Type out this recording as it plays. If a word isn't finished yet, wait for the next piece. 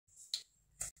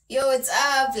Yo, what's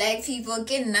up, black people?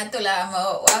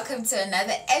 Welcome to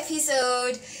another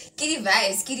episode. Giddy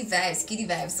vibes, giddy vibes, giddy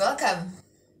vibes. Welcome.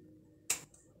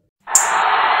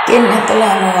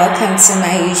 Welcome to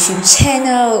my YouTube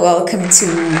channel. Welcome to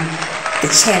the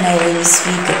channel where we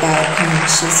speak about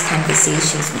conscious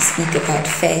conversations. We speak about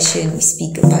fashion. We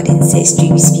speak about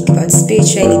ancestry. We speak about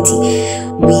spirituality.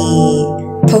 We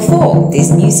perform.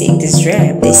 There's music, there's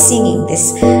rap, there's singing,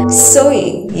 there's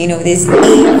sewing. There's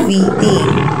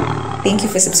everything. Thank you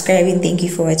for subscribing. Thank you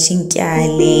for watching.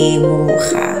 Yo,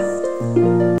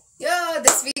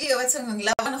 this video what's on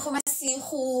laban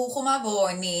khumasihu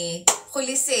khumabone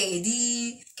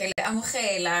khulisedi ke le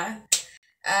amogela.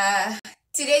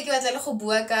 Today ke batla go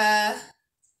bua ka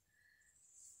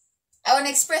I want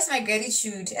to express my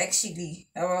gratitude actually.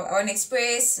 I want to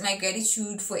express my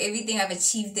gratitude for everything I've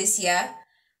achieved this year,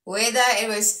 whether it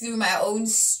was through my own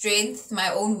strength,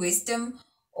 my own wisdom,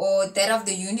 or that of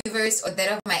the universe, or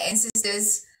that of my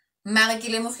ancestors. I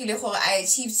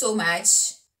achieved so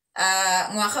much.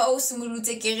 I'm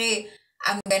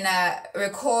gonna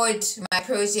record my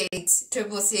project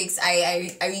 666.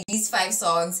 I released 5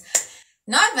 songs.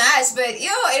 Not much, but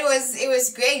it was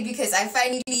great because I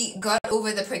finally got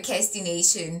over the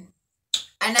procrastination.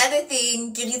 Another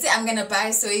thing, I'm gonna buy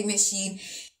a sewing machine.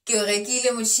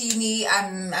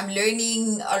 I'm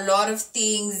learning a lot of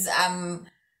things.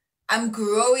 I'm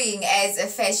growing as a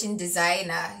fashion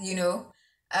designer,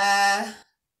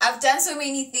 I've done so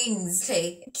many things.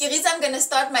 I'm gonna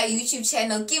start my YouTube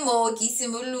channel.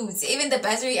 Even the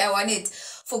battery I wanted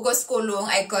for Koskolong,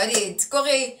 I got it.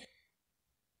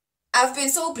 I've been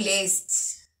so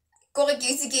blessed.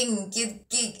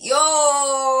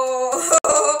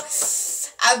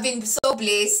 I've been so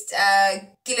blessed.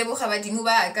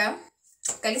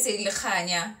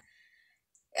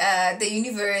 The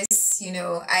universe,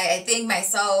 I thank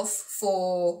myself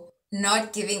for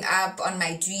not giving up on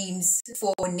my dreams,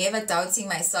 for never doubting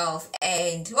myself.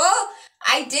 And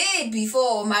I did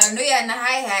before. I'm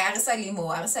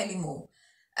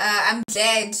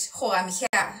glad I'm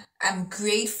here. I'm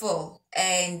grateful.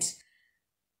 And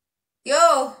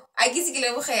I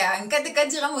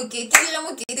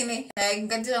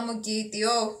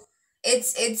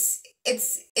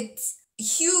it's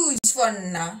huge for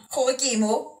now.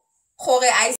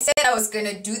 I said I was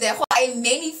gonna do that. I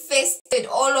manifested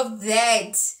all of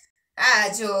that.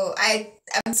 Joe,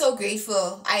 I'm so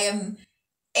grateful. I am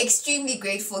extremely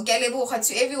grateful.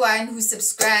 To everyone who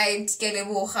subscribed.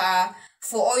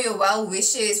 For all your well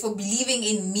wishes, for believing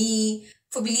in me,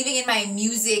 for believing in my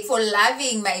music, for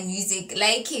loving my music,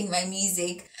 liking my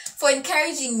music, for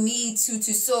encouraging me to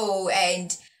sew,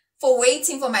 and for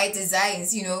waiting for my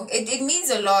designs. It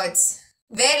means a lot.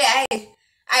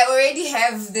 I already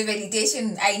have the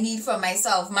validation I need from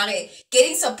myself.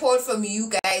 Getting support from you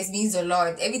guys means a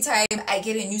lot. Every time I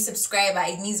get a new subscriber,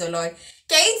 it means a lot.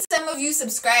 Some of you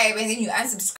subscribe and then you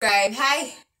unsubscribe.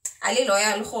 Hi. Ale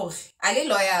loyal.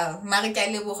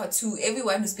 To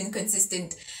everyone who's been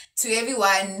consistent, to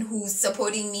everyone who's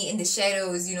supporting me in the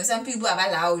shadows. Some people are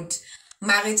allowed.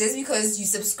 Just because you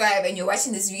subscribe and you're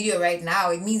watching this video right now,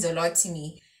 it means a lot to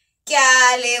me.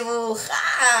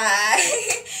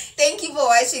 Thank you for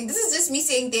watching. This is just me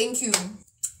saying thank you.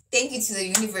 Thank you to the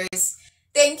universe.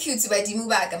 Thank you to badimo,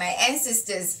 my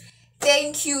ancestors.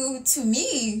 Thank you to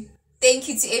me. Thank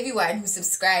you to everyone who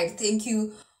subscribed. Thank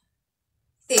you.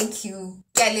 Thank you.